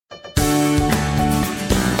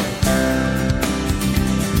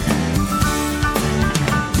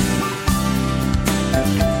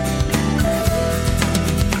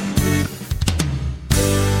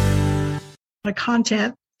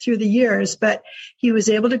content through the years, but he was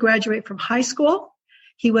able to graduate from high school.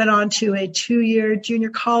 He went on to a 2-year junior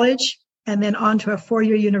college and then on to a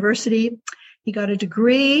 4-year university. He got a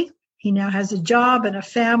degree. He now has a job and a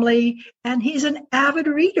family, and he's an avid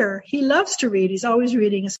reader. He loves to read. He's always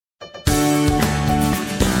reading.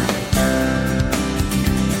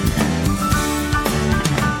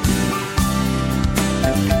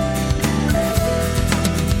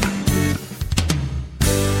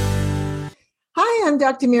 Hi, I'm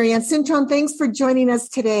Dr. Marianne Cintron. Thanks for joining us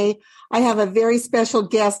today. I have a very special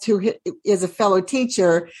guest who is a fellow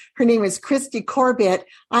teacher. Her name is Christy Corbett.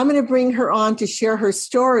 I'm going to bring her on to share her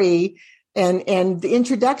story, and the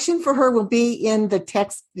introduction for her will be in the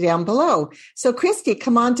text down below. So, Christy,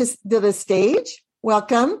 come on to the stage.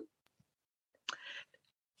 Welcome.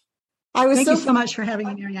 Thank you so much for having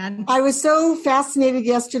me, Marianne. I was so fascinated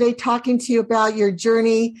yesterday talking to you about your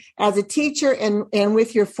journey as a teacher and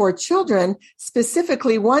with your 4 children,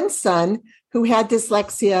 specifically one son who had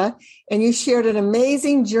dyslexia, and you shared an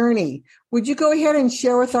amazing journey. Would you go ahead and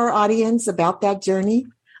share with our audience about that journey?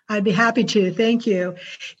 I'd be happy to. Thank you.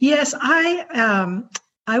 Yes, I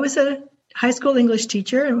was a high school English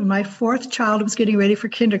teacher, and my 4th child was getting ready for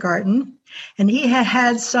kindergarten, and he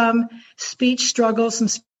had some speech struggles, some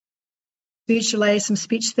speech delay, some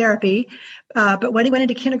speech therapy. But when he went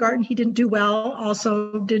into kindergarten, he didn't do well,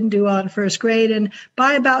 also didn't do well in 1st grade. And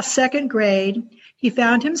by about 2nd grade, he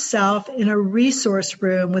found himself in a resource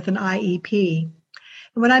room with an IEP.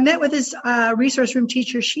 And when I met with his resource room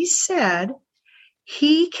teacher, she said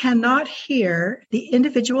he cannot hear the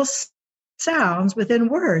individual sounds within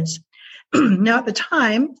words. Now, at the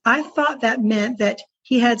time, I thought that meant that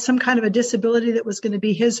he had some kind of a disability that was going to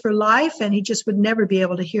be his for life, and he just would never be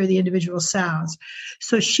able to hear the individual sounds.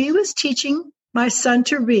 So she was teaching my son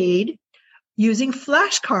to read using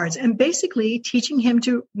flashcards and basically teaching him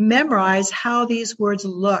to memorize how these words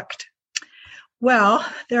looked. Well,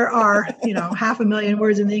 there are, 500,000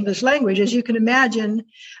 words in the English language. As you can imagine,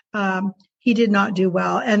 he did not do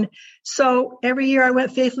well. And so every year I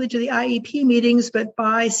went faithfully to the IEP meetings, but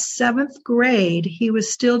by 7th grade, he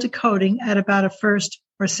was still decoding at about a 1st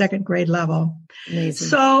or 2nd grade level. Amazing.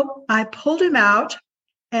 So I pulled him out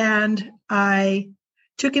and I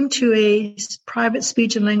took him to a private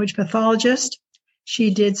speech and language pathologist.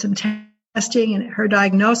 She did some testing, and her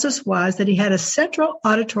diagnosis was that he had a central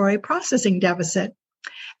auditory processing deficit.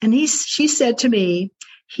 And she said to me,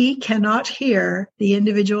 he cannot hear the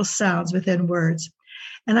individual sounds within words.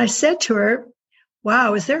 And I said to her,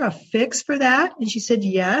 wow, is there a fix for that? And she said,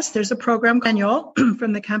 yes, there's a program manual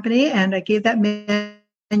from the company. And I gave that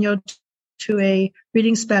manual to a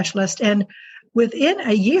reading specialist. And within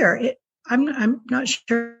a year, I'm not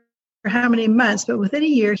sure how many months, but within a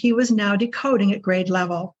year, he was now decoding at grade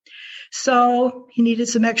level. So he needed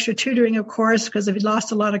some extra tutoring, of course, because he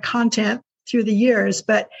lost a lot of content through the years,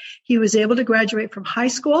 but he was able to graduate from high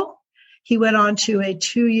school. He went on to a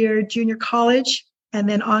 2-year junior college and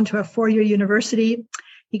then on to a 4-year university.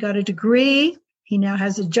 He got a degree. He now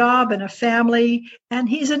has a job and a family, and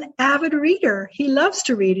he's an avid reader. He loves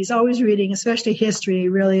to read. He's always reading, especially history. He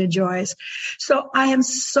really enjoys. So I am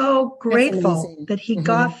so grateful that he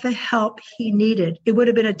got the help he needed. It would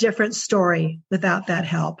have been a different story without that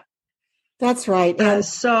help. That's right. There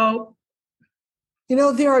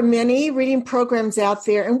are many reading programs out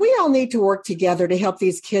there, and we all need to work together to help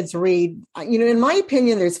these kids read. In my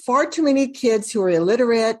opinion, there's far too many kids who are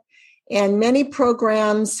illiterate, and many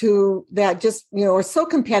programs that just, are so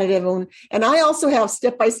competitive. And I also have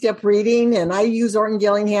step-by-step reading, and I use Orton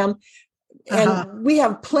Gillingham. And we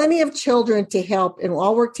have plenty of children to help and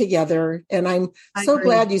all work together. And I'm so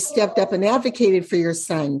glad you stepped up and advocated for your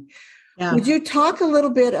son. Yeah. Would you talk a little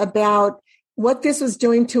bit about what this was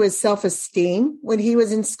doing to his self-esteem when he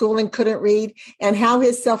was in school and couldn't read, and how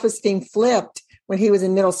his self-esteem flipped when he was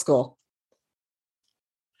in middle school?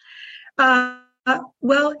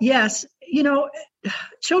 Well, yes.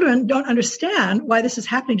 Children don't understand why this is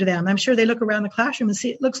happening to them. I'm sure they look around the classroom and see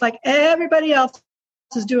it looks like everybody else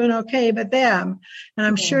is doing okay but them. And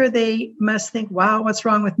I'm sure they must think, wow, what's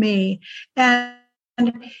wrong with me? And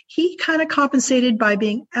he kind of compensated by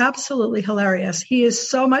being absolutely hilarious. He is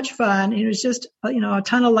so much fun. It was just, a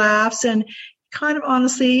ton of laughs, and kind of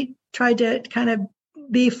honestly tried to kind of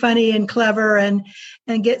be funny and clever and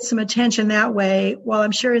get some attention that way, while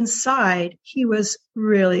I'm sure inside he was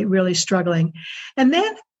really, really struggling. And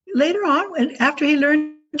then later on, after he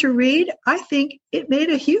learned to read, I think it made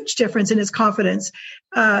a huge difference in his confidence.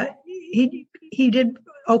 He did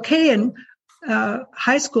okay in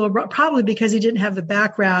high school, probably because he didn't have the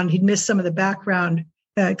background. He'd missed some of the background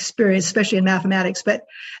experience, especially in mathematics. But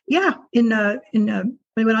yeah, when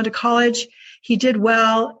he went on to college, he did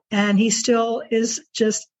well, and he still is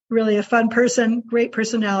just really a fun person, great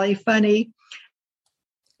personality, funny,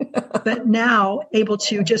 but now able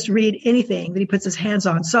to just read anything that he puts his hands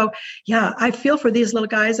on. So yeah, I feel for these little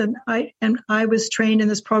guys, and I was trained in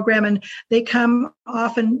this program, and they come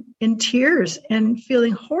often in tears and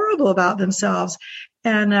feeling horrible about themselves.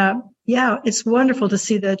 And yeah, it's wonderful to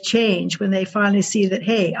see the change when they finally see that,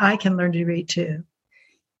 hey, I can learn to read too.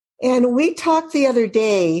 And we talked the other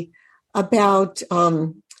day about,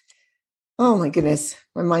 oh my goodness,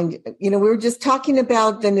 my mind, we were just talking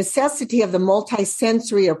about the necessity of the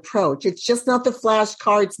multisensory approach. It's just not the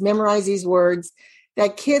flashcards, memorize these words,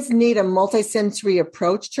 that kids need a multisensory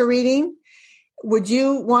approach to reading. Would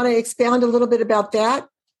you want to expound a little bit about that?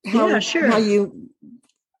 Yeah, sure.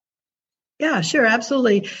 Yeah, sure,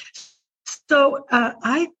 absolutely. So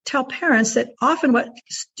I tell parents that often what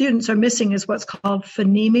students are missing is what's called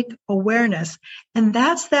phonemic awareness. And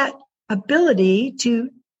that's that ability to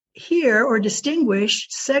hear or distinguish,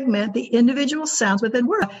 segment the individual sounds within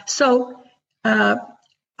words. So I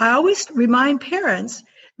always remind parents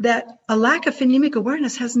that a lack of phonemic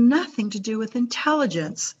awareness has nothing to do with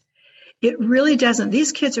intelligence. It really doesn't.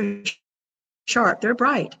 These kids are sharp. They're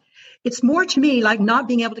bright. It's more to me like not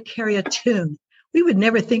being able to carry a tune. We would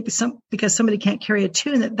never think because somebody can't carry a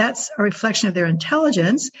tune that's a reflection of their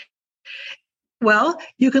intelligence. Well,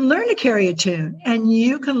 you can learn to carry a tune, and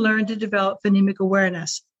you can learn to develop phonemic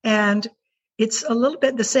awareness. And it's a little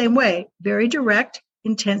bit the same way, very direct,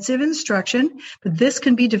 intensive instruction, but this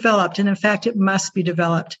can be developed. And in fact, it must be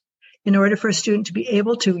developed in order for a student to be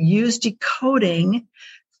able to use decoding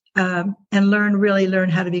and really learn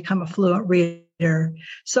how to become a fluent reader.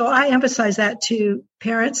 So I emphasize that to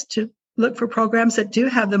parents to look for programs that do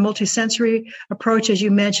have the multisensory approach, as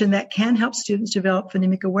you mentioned, that can help students develop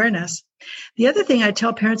phonemic awareness. The other thing I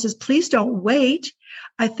tell parents is please don't wait.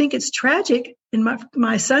 I think it's tragic in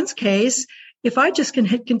my son's case. If I just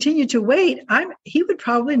continue to wait, he would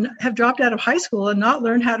probably have dropped out of high school and not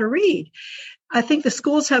learned how to read. I think the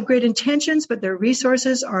schools have great intentions, but their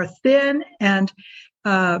resources are thin, and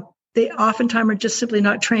they oftentimes are just simply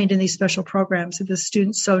not trained in these special programs that the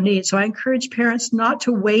students so need. So I encourage parents not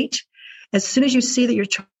to wait. As soon as you see that your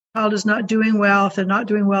child is not doing well, if they're not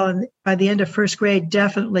doing well by the end of first grade,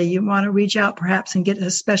 definitely you want to reach out perhaps and get a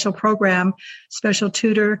special program, special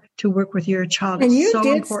tutor to work with your child. And you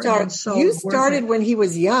did start, you started when he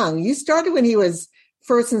was young. You started when he was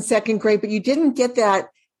first and second grade, but you didn't get that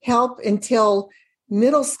help until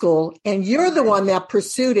middle school. And you're the one that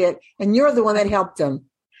pursued it, and you're the one that helped him.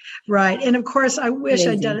 Right. And of course, I wish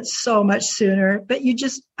I'd done it so much sooner, but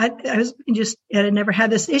I had never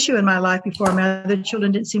had this issue in my life before. My other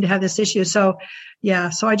children didn't seem to have this issue. So yeah,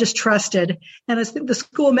 so I just trusted. And I think the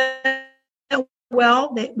school met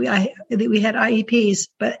well. We had IEPs,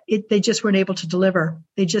 but they just weren't able to deliver.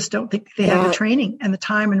 They just don't think they have the training and the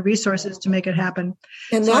time and resources to make it happen.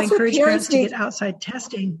 And so I encourage parents to get outside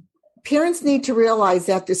testing. Parents need to realize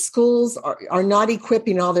that the schools are not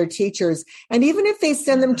equipping all their teachers. And even if they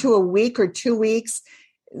send them to a week or 2 weeks,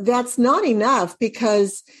 that's not enough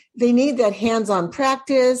because they need that hands-on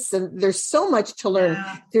practice. And there's so much to learn.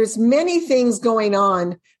 Yeah. There's many things going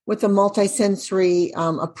on with the multisensory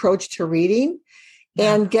approach to reading.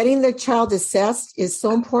 Yeah. And getting the child assessed is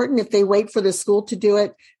so important. If they wait for the school to do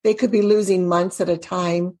it, they could be losing months at a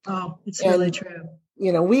time. Oh, it's really true.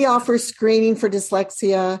 We offer screening for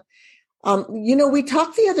dyslexia. We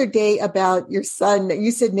talked the other day about your son.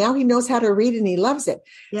 You said now he knows how to read and he loves it.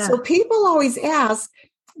 Yeah. So people always ask,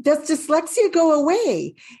 does dyslexia go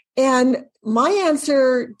away? And my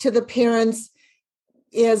answer to the parents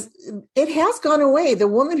is it has gone away. The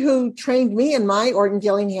woman who trained me in my Orton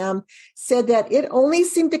Gillingham said that it only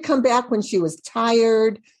seemed to come back when she was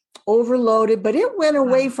tired, overloaded, but it went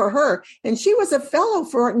away for her. And she was a fellow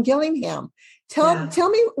for Orton Gillingham. Tell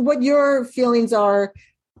me what your feelings are.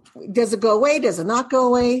 Does it go away? Does it not go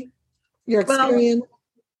away? Your experience?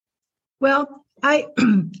 Well,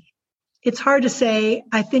 it's hard to say.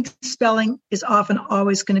 I think spelling is often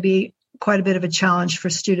always going to be quite a bit of a challenge for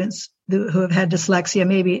students who have had dyslexia,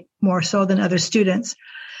 maybe more so than other students.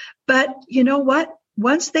 But you know what?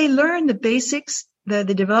 Once they learn the basics, they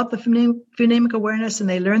develop the phonemic awareness and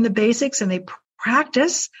they learn the basics and they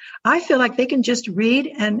practice, I feel like they can just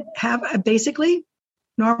read and have a basically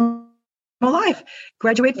normal life,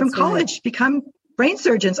 graduate from college, become brain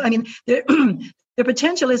surgeons. I mean, their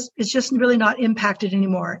potential is just really not impacted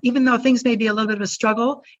anymore. Even though things may be a little bit of a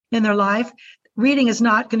struggle in their life, reading is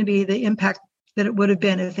not going to be the impact that it would have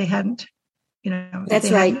been if they hadn't,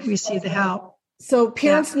 hadn't received the help. So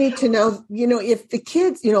parents need to know, if the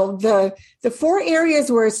kids, the 4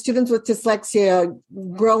 areas where students with dyslexia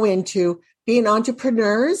grow into, being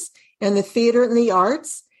entrepreneurs in the theater and the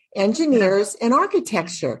arts, engineers, and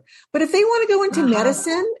architecture. But if they want to go into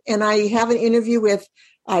medicine, and I have an interview with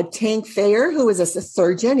Tank Thayer, who is a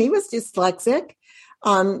surgeon. He was dyslexic.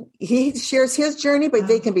 He shares his journey, but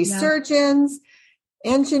they can be surgeons,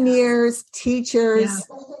 engineers, teachers,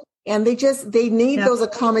 and they need those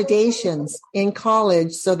accommodations in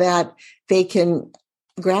college so that they can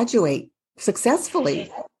graduate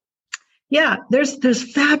successfully. Yeah,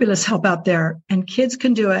 there's fabulous help out there, and kids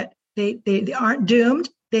can do it. They aren't doomed.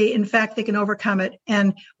 In fact, they can overcome it,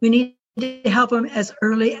 and we need to help them as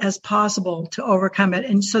early as possible to overcome it,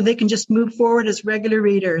 and so they can just move forward as regular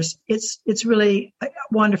readers. It's really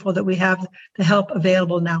wonderful that we have the help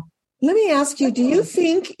available now. Let me ask you: do you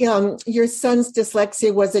think your son's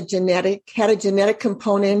dyslexia had a genetic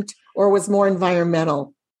component, or was more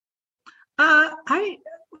environmental?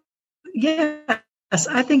 Yes,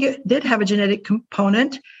 I think it did have a genetic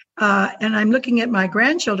component. And I'm looking at my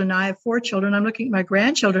grandchildren. I have 4 children. I'm looking at my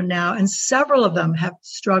grandchildren now, and several of them have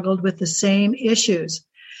struggled with the same issues.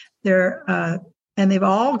 And they've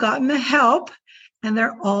all gotten the help, and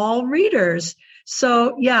they're all readers.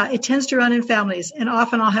 So yeah, it tends to run in families. And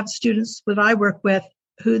often I'll have students that I work with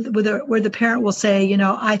where the parent will say,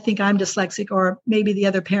 I think I'm dyslexic, or maybe the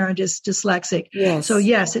other parent is dyslexic. Yes. So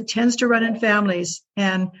yes, it tends to run in families.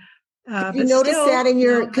 And you notice that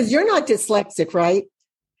because you're not dyslexic, right?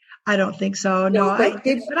 I don't think so. No, I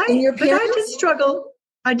did struggle.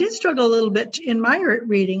 I did struggle a little bit in my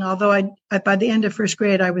reading, although I by the end of first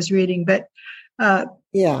grade I was reading. But I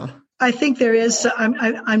think there is.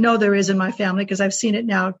 I know there is in my family because I've seen it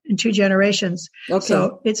now in 2 generations. Okay.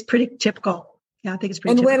 So it's pretty typical. Yeah, I think it's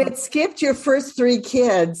pretty. And when it skipped your first 3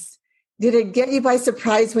 kids, did it get you by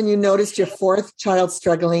surprise when you noticed your 4th child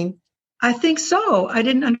struggling? I think so. I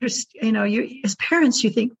didn't understand, as parents,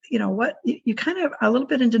 you think, what, you kind of a little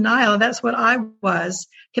bit in denial. And that's what I was,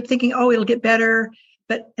 kept thinking, oh, it'll get better.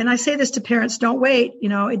 And I say this to parents, don't wait.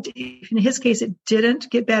 In his case, it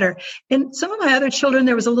didn't get better. In some of my other children,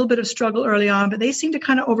 there was a little bit of struggle early on, but they seem to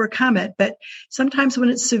kind of overcome it. But sometimes when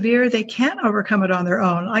it's severe, they can't overcome it on their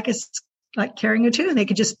own. Like it's like carrying a tune.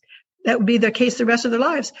 That would be their case the rest of their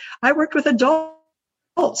lives. I worked with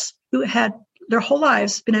adults who had their whole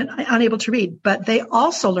lives been unable to read, but they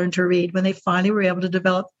also learned to read when they finally were able to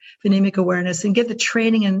develop phonemic awareness and get the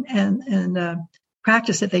training and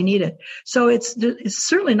practice that they needed. So it's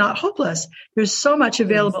certainly not hopeless. There's so much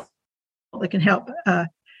available that can help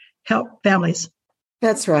families.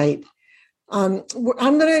 That's right. I'm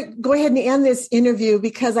going to go ahead and end this interview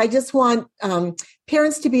because I just want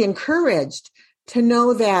parents to be encouraged to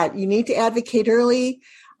know that you need to advocate early.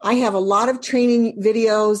 I have a lot of training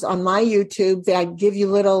videos on my YouTube that give you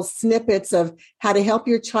little snippets of how to help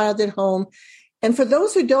your child at home. And for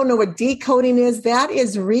those who don't know what decoding is, that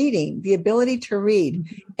is reading, the ability to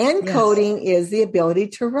read. Encoding is the ability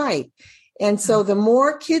to write. And so the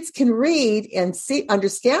more kids can read and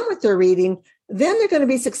understand what they're reading, then they're going to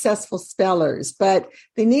be successful spellers. But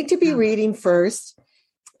they need to be reading first.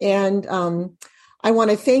 And I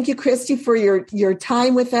want to thank you, Christy, for your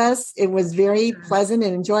time with us. It was very pleasant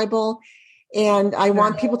and enjoyable. And I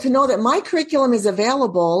want people to know that my curriculum is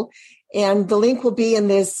available, and the link will be in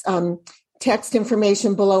this text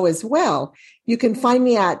information below as well. You can find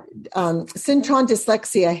me at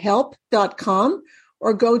CintronDyslexiaHelp.com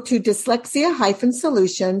or go to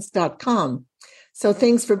dyslexia-solutions.com. So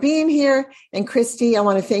thanks for being here. And Christy, I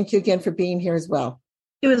want to thank you again for being here as well.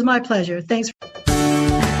 It was my pleasure. Thanks.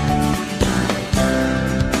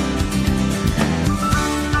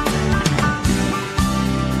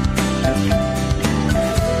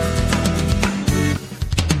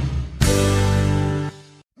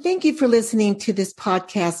 Thank you for listening to this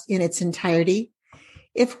podcast in its entirety.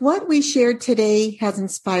 If what we shared today has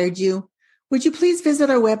inspired you, would you please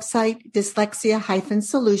visit our website,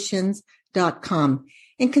 dyslexia-solutions.com,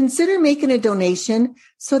 and consider making a donation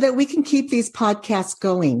so that we can keep these podcasts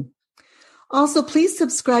going. Also, please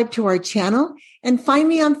subscribe to our channel and find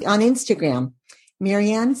me on Instagram,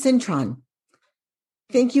 Marianne Cintron.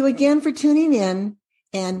 Thank you again for tuning in,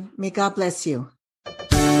 and may God bless you.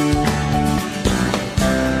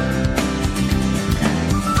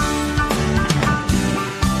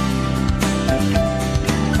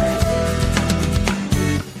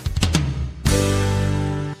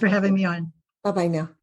 For having me on. Bye-bye now.